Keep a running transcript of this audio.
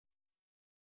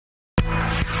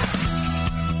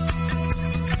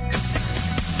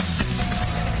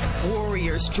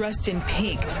dressed in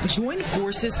pink joined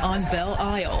forces on Belle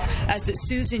Isle as the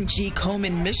Susan G.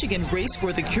 Komen, Michigan Race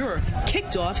for the Cure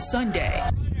kicked off Sunday.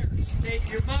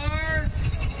 Take your bar.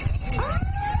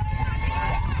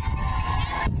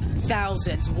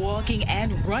 Thousands walking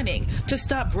and running to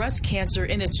stop breast cancer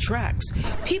in its tracks.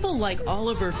 People like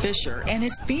Oliver Fisher and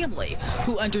his family,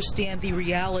 who understand the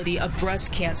reality of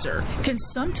breast cancer, can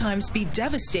sometimes be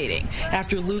devastating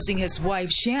after losing his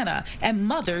wife Shanna and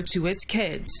mother to his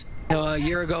kids. A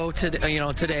year ago,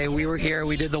 today, we were here.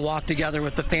 We did the walk together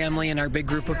with the family and our big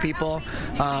group of people.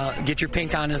 Get Your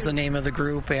Pink On is the name of the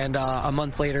group, and a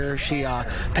month later, she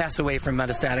passed away from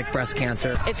metastatic breast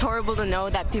cancer. It's horrible to know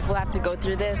that people have to go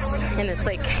through this, and it's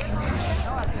like...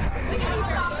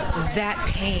 That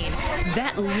pain,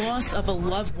 that loss of a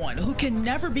loved one who can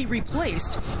never be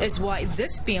replaced is why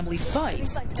this family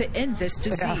fights to end this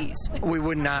disease. We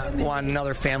would not want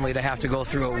another family to have to go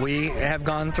through what we have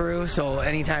gone through, so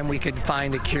anytime we could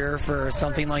find a cure for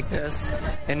something like this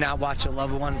and not watch a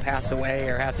loved one pass away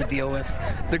or have to deal with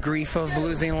the grief of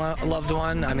losing a loved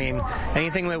one, I mean,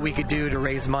 anything that we could do to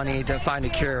raise money to find a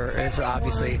cure is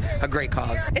obviously a great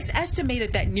cause. It's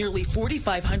estimated that nearly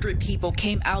 4,500 people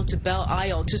came out to Belle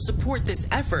Isle to support this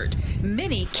effort,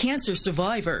 many cancer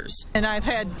survivors. And I've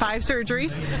had 5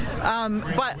 surgeries,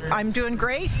 but I'm doing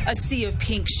great. A sea of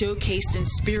pink showcased in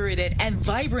spirited and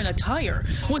vibrant attire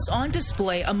was on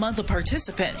display among the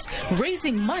participants,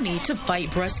 raising money to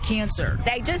fight breast cancer.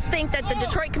 I just think that the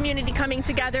Detroit community coming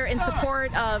together in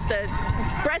support of the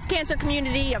breast cancer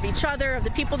community, of each other, of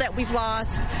the people that we've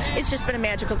lost, it's just been a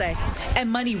magical day.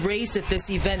 And money raised at this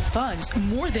event funds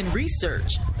more than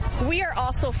research. We are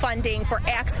also funding for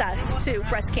access to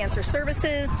breast cancer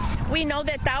services. We know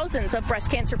that thousands of breast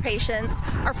cancer patients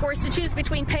are forced to choose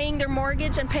between paying their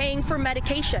mortgage and paying for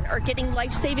medication or getting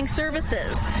life-saving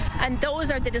services. And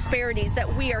those are the disparities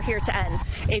that we are here to end.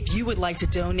 If you would like to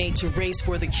donate to Race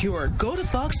for the Cure, go to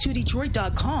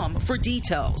fox2detroit.com for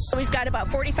details. We've got about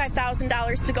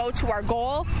 $45,000 to go to our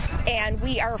goal, and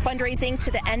we are fundraising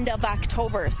to the end of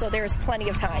October, so there's plenty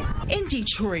of time. In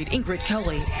Detroit, Ingrid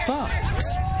Kelly, Fox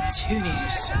 2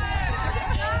 News.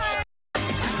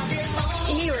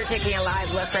 You are taking a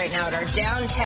live look right now at our downtown